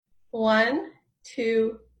One,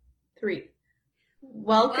 two, three.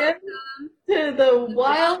 Welcome Welcome to the to Wild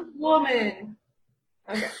Wild Woman.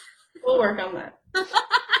 Okay, we'll work on that.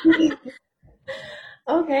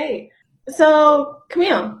 Okay, so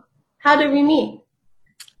Camille, how did we meet?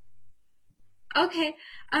 Okay,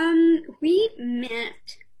 we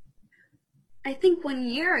met, I think 1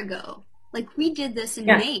 year ago. Like we did this in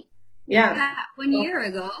Yeah, May. yeah, Yeah, 1 year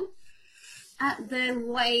ago at the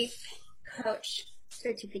life coach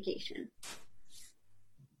certification.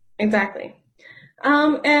 exactly.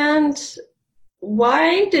 And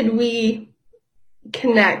why did we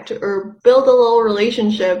connect or build a little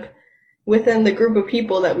relationship within the group of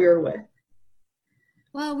people that we were with?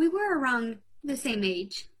 Well, we were around the same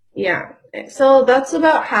age. Yeah, so that's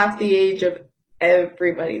about half the age of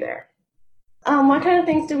everybody there. What kind of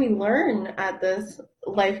things did we learn at this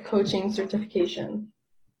life coaching certification?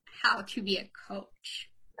 How to be a coach,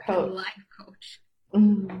 a Coach. life coach.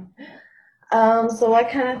 Mm. So what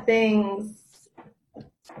kind of things,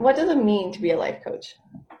 what does it mean to be a life coach?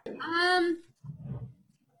 Um,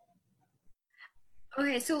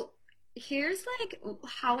 okay, so here's like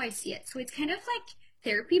how I see it. So it's kind of like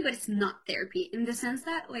therapy, but it's not therapy in the sense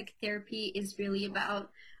that like therapy is really about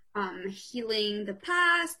healing the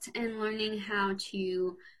past and learning how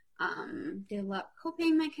to develop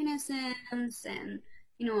coping mechanisms and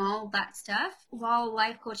all that stuff. While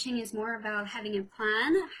life coaching is more about having a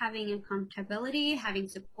plan, having accountability, having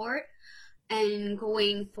support, and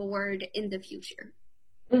going forward in the future.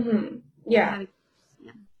 Mm-hmm. And Yeah, having,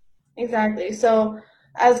 yeah. exactly. So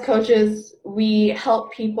as coaches, we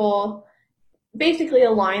help people basically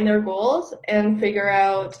align their goals and figure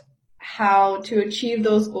out how to achieve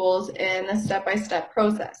those goals in a step-by-step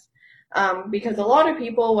process. Because a lot of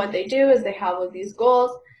people, what they do is they have all these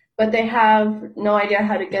goals, but they have no idea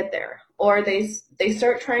how to get there, or they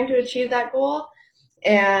start trying to achieve that goal,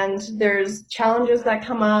 and there's challenges that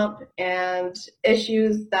come up and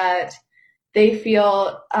issues that they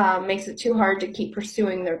feel makes it too hard to keep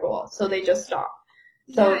pursuing their goal, so they just stop.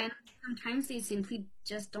 So Yeah, and sometimes they simply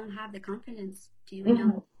just don't have the confidence to,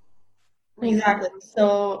 mhm. like Exactly.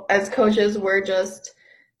 So as coaches, we're just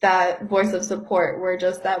that voice of support. We're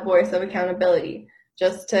just that voice of accountability,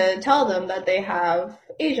 just to tell them that they have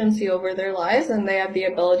agency over their lives and they have the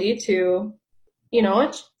ability to,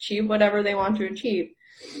 achieve whatever they want to achieve.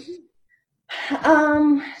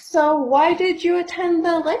 So why did you attend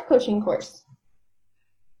the life coaching course?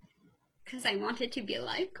 because I wanted to be a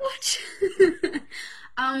life coach.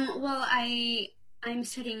 Well, I'm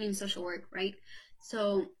studying in social work, right?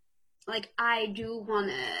 So, like, I do want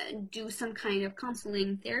to do some kind of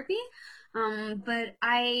counseling therapy. But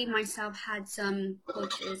I myself had some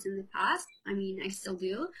coaches in the past. I mean, I still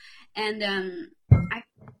do, and I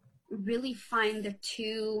really find the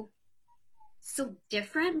two so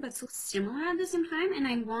different but so similar at the same time, and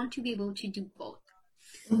I want to be able to do both.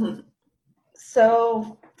 Mhm.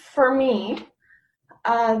 So for me,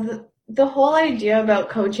 the whole idea about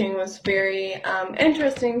coaching was very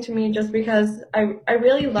interesting to me just because I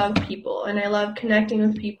really love people and I love connecting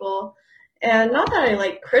with people. And not that I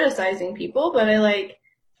like criticizing people, but I like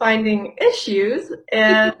finding issues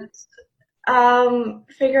and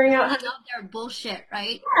figuring out how Calling to, out their bullshit,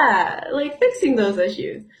 right? yeah, like fixing those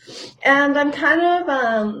issues. And I'm kind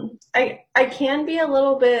of, I can be a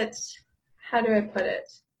little bit, how do I put it?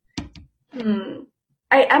 Hmm.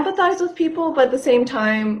 I empathize with people, but at the same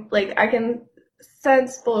time, like I can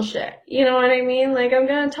sense bullshit. You know what I mean? Like I'm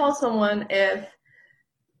gonna tell someone if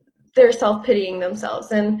they're self-pitying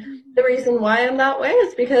themselves. And the reason why I'm that way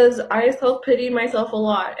is because I self-pitied myself a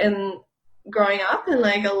lot and growing up, and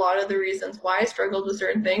like a lot of the reasons why I struggled with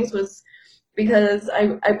certain things was because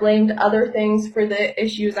I blamed other things for the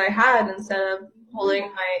issues I had instead of holding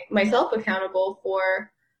myself accountable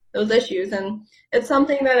for those issues. And it's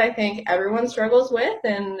something that I think everyone struggles with,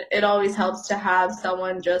 and it always helps to have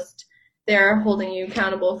someone just there holding you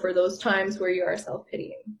accountable for those times where you are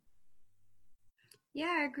self-pitying.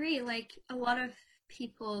 Yeah, I agree. Like a lot of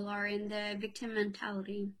people are in the victim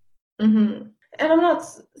mentality. Mm-hmm. And I'm not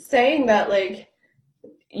saying that like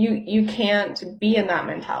you can't be in that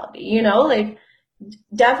mentality, like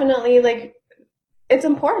definitely like it's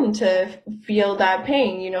important to feel that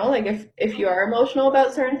pain, like if you are emotional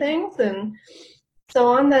about certain things and so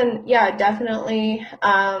on, then yeah, definitely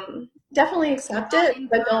accept About it,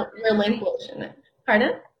 but don't empowerment, right? relinquish it.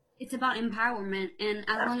 Pardon? It's about empowerment, and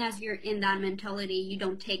as long as you're in that mentality, you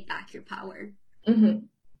don't take back your power. Mm-hmm.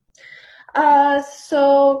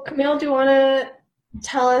 So Camille, do you want to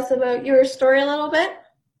tell us about your story a little bit?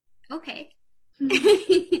 Okay. What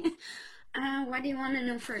do you want to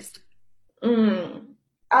know first? Mm.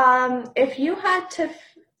 If you had to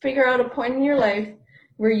figure out a point in your life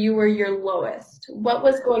where you were your lowest. What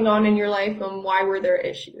was going on in your life and why were there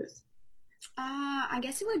issues? I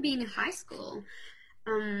guess it would be in high school.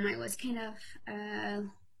 I was kind of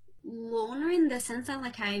loner in the sense that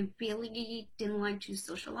like I really didn't like to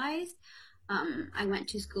socialize. I went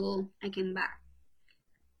to school, I came back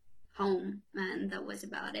home, and that was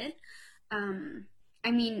about it.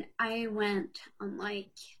 I mean, I went on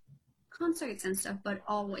like concerts and stuff, but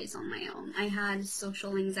always on my own. I had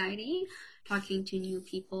social anxiety. Talking to new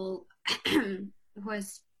people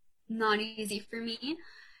was not easy for me,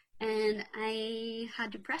 and I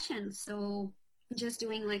had depression. So just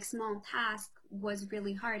doing like small tasks was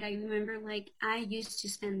really hard. I remember like I used to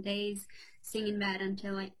spend days staying in bed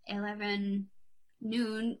until like 11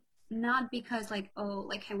 noon, not because like, oh,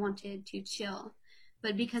 like I wanted to chill,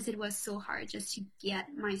 but because it was so hard just to get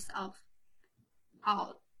myself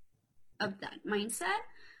out of that mindset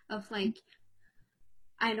of like,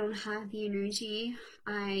 I don't have the energy,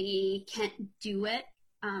 I can't do it.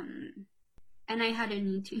 And I had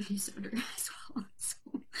an eating disorder as well. So.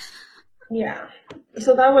 Yeah.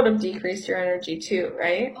 So that would have decreased your energy too,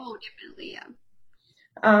 right? Oh, definitely, yeah.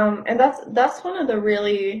 And that's one of the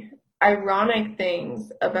really ironic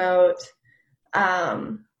things about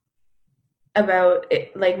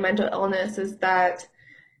it, like mental illness, is that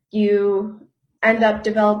you end up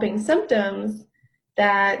developing symptoms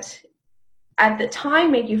that at the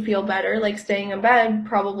time make you feel better, like staying in bed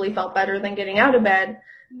probably felt better than getting out of bed,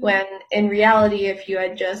 when in reality, if you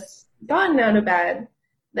had just gotten out of bed,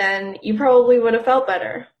 then you probably would have felt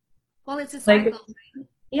better. Well, it's a cycle. Like,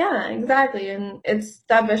 yeah, exactly. And it's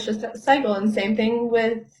that vicious cycle. And same thing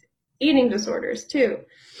with eating disorders too,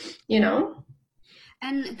 you know?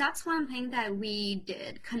 And that's one thing that we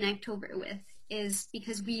did connect over with, is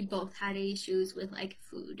because we both had issues with like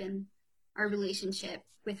food and our relationship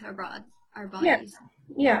with our bodies.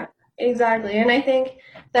 Yeah, exactly. And I think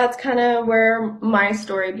that's kind of where my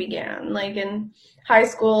story began. Like in high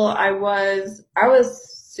school, I was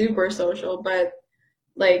super social, but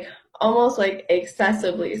like almost like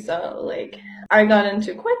excessively so. Like I got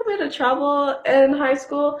into quite a bit of trouble in high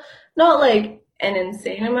school. Not like an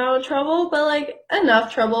insane amount of trouble, but like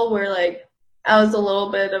enough trouble where like I was a little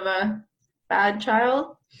bit of a bad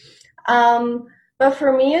child. But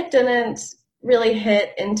for me, it didn't really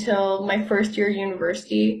hit until my first year of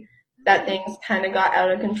university that things kind of got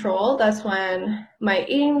out of control. That's when my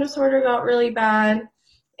eating disorder got really bad.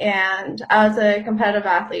 And I was a competitive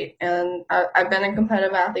athlete, and I've been a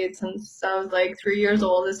competitive athlete since I was like 3 years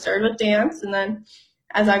old. It started with dance, and then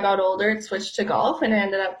as I got older, it switched to golf, and I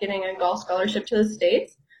ended up getting a golf scholarship to the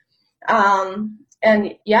States.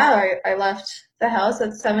 And yeah, I left the house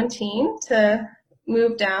at 17 to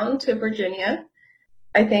move down to Virginia.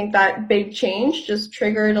 I think that big change just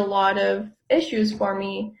triggered a lot of issues for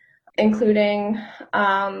me, including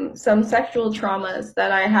some sexual traumas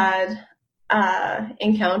that I had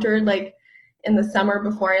encountered like in the summer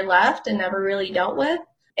before I left and never really dealt with.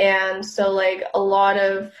 And so like a lot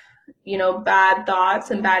of, bad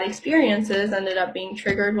thoughts and bad experiences ended up being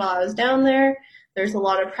triggered while I was down there. There's a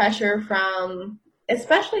lot of pressure from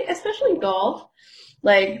especially golf.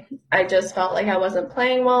 Like I just felt like I wasn't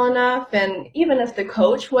playing well enough, and even if the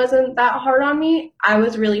coach wasn't that hard on me, I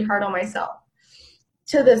was really hard on myself.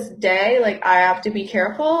 To this day, like I have to be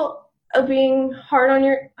careful of being hard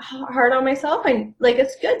on myself. And like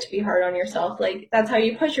it's good to be hard on yourself. Like that's how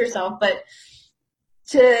you push yourself, but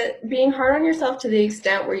to being hard on yourself to the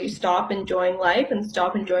extent where you stop enjoying life and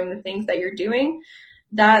stop enjoying the things that you're doing,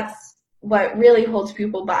 that's what really holds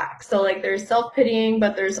people back. So like there's self-pitying,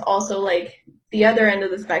 but there's also like the other end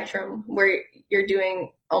of the spectrum where you're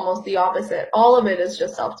doing almost the opposite. All of it is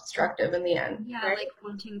just self-destructive in the end. Yeah, right? Like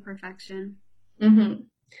wanting perfection.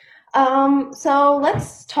 Mm-hmm. So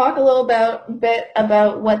let's talk a little bit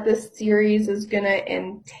about what this series is going to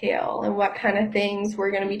entail and what kind of things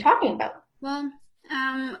we're going to be talking about. Well,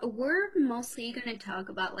 we're mostly going to talk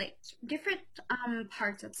about like different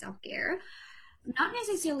parts of self-care. Not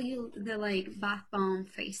necessarily the like bath bomb,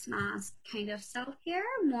 face mask kind of self-care,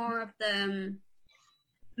 more of the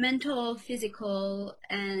mental, physical,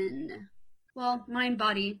 and well, mind,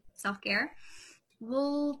 body self-care.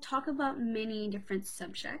 We'll talk about many different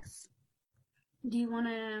subjects. Do you want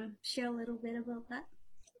to share a little bit about that?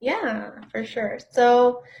 Yeah, for sure.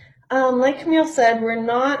 So, like Camille said, we're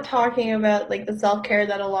not talking about like the self-care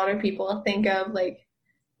that a lot of people think of like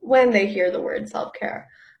when they hear the word self-care.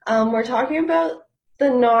 We're talking about the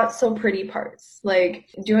not so pretty parts, like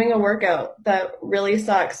doing a workout that really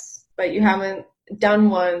sucks, but you haven't done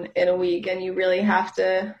one in a week and you really have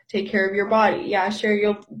to take care of your body. Yeah, sure,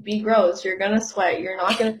 you'll be gross. You're going to sweat. You're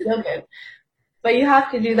not going to feel good. but you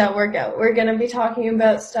have to do that workout. We're going to be talking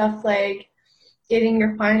about stuff like getting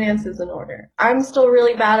your finances in order. I'm still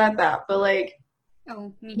really bad at that, but like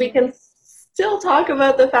Oh, me we too. can still talk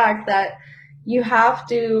about the fact that you have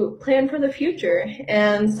to plan for the future,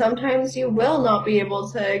 and sometimes you will not be able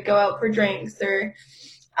to go out for drinks or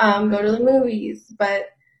go to the movies, but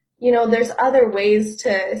you know, there's other ways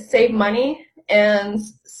to save money and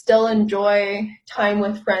still enjoy time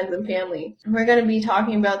with friends and family. We're going to be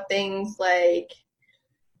talking about things like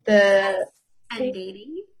the And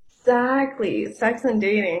dating. exactly sex and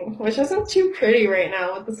dating, which isn't too pretty right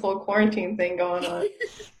now with this whole quarantine thing going on.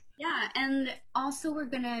 Yeah, and also we're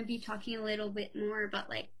gonna be talking a little bit more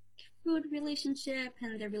about like food relationship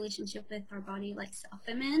and the relationship with our body, like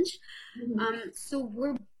self-image. So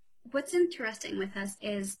what's interesting with us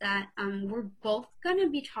is that we're both gonna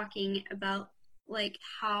be talking about like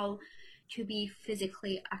how to be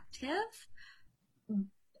physically active,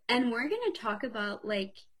 and we're gonna talk about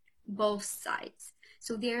like both sides.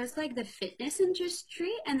 So there's like the fitness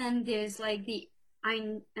industry, and then there's like the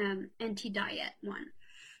anti-diet one.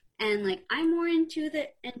 And like I'm more into the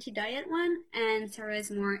anti-diet one, and Sarah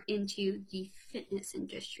is more into the fitness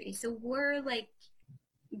industry. So we're like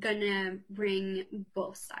gonna bring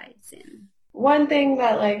both sides in. One thing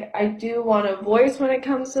that like I do want to voice when it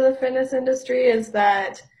comes to the fitness industry is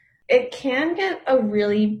that it can get a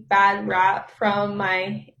really bad rap from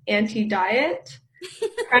my anti-diet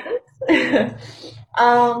friends.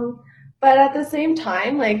 But at the same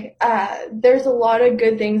time, like there's a lot of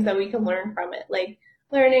good things that we can learn from it. Like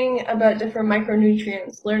learning about different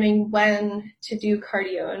micronutrients, learning when to do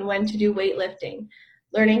cardio and when to do weightlifting,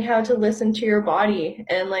 learning how to listen to your body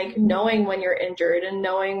and like knowing when you're injured and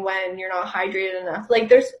knowing when you're not hydrated enough. Like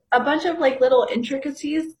there's a bunch of like little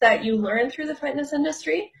intricacies that you learn through the fitness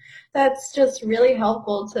industry that's just really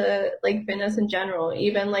helpful to like fitness in general,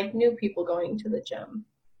 even like new people going to the gym.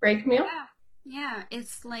 Right, Camille? Yeah, yeah.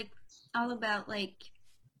 It's like all about like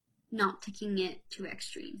not taking it to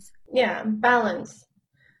extremes. Yeah, balance.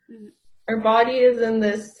 Mhm. Our body is in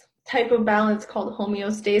this type of balance called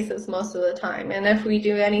homeostasis most of the time. And if we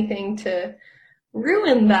do anything to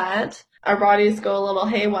ruin that, our bodies go a little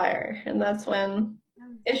haywire. And that's when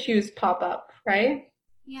issues pop up, right?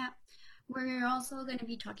 Yeah. We're also going to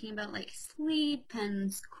be talking about like sleep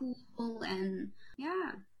and school and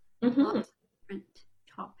yeah, Mm-hmm. lots of different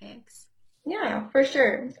topics. Yeah, for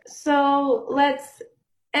sure. So let's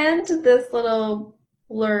end this little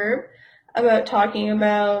blurb about talking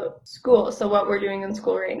about school. So what we're doing in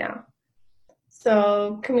school right now.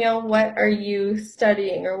 So Camille, what are you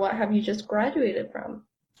studying or what have you just graduated from?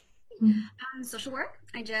 Social work.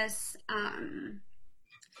 I just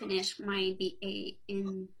finished my BA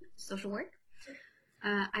in social work.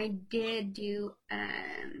 I did do a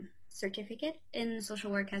certificate in social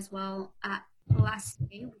work as well at last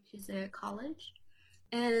day, which is a college.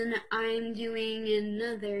 And I'm doing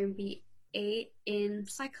another BA in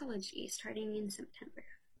psychology starting in September.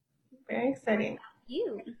 Very exciting.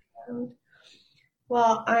 You?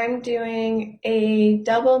 Well, I'm doing a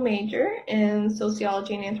double major in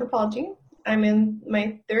sociology and anthropology. I'm in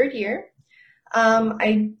my third year.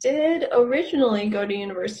 I did originally go to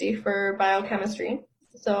university for biochemistry,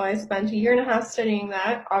 so I spent a year and a half studying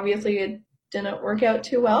that. Obviously, it didn't work out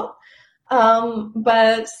too well,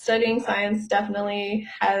 but studying science definitely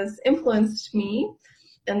has influenced me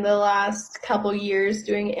in the last couple years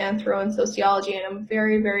doing anthro and sociology, and I'm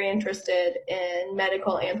very, very interested in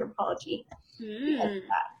medical anthropology. Can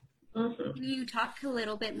you talk a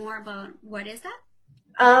little bit more about what is that?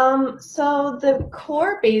 So the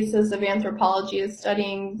core basis of anthropology is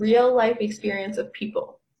studying real life experience of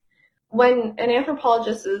people. When an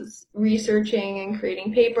anthropologist is researching and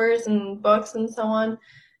creating papers and books and so on,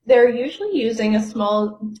 they're usually using a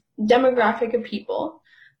small demographic of people,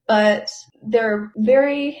 but they're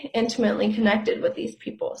very intimately connected with these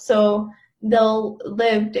people. So they'll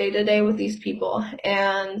live day to day with these people.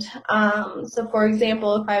 And so, for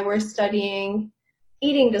example, if I were studying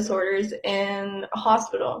eating disorders in a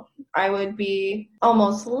hospital, I would be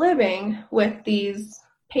almost living with these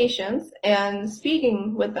patients and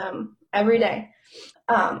speaking with them every day.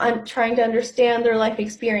 I'm trying to understand their life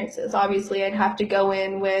experiences. Obviously, I'd have to go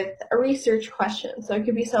in with a research question. So it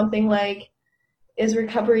could be something like, is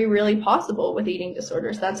recovery really possible with eating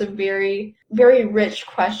disorders? That's a very, very rich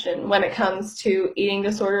question when it comes to eating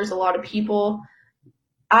disorders. A lot of people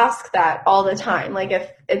ask that all the time, like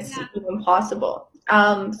if it's even possible.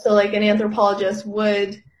 So like an anthropologist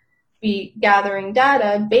would be gathering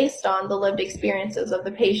data based on the lived experiences of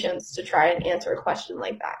the patients to try and answer a question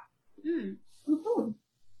like that.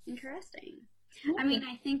 Interesting. I mean,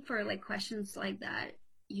 I think for like questions like that,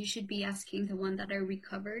 you should be asking the one that are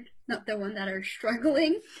recovered, not the one that are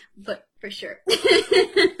struggling, but for sure.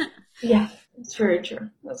 Yeah, that's very true.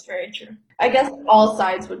 That's very true. I guess all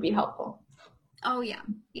sides would be helpful. Oh yeah,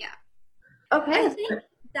 yeah. Okay. I think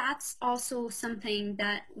that's also something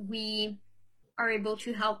that we are able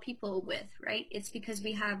to help people with, right? It's because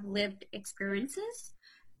we have lived experiences,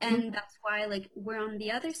 and that's why like we're on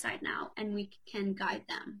the other side now and we can guide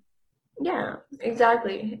them. Yeah,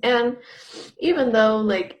 exactly. And even though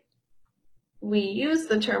like we use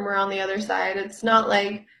the term we're on the other side, it's not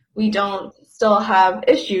like we don't still have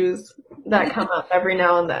issues that come up every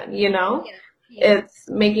now and then, you know? Yeah. Yeah. It's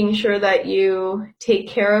making sure that you take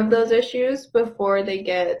care of those issues before they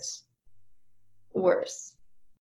get worse.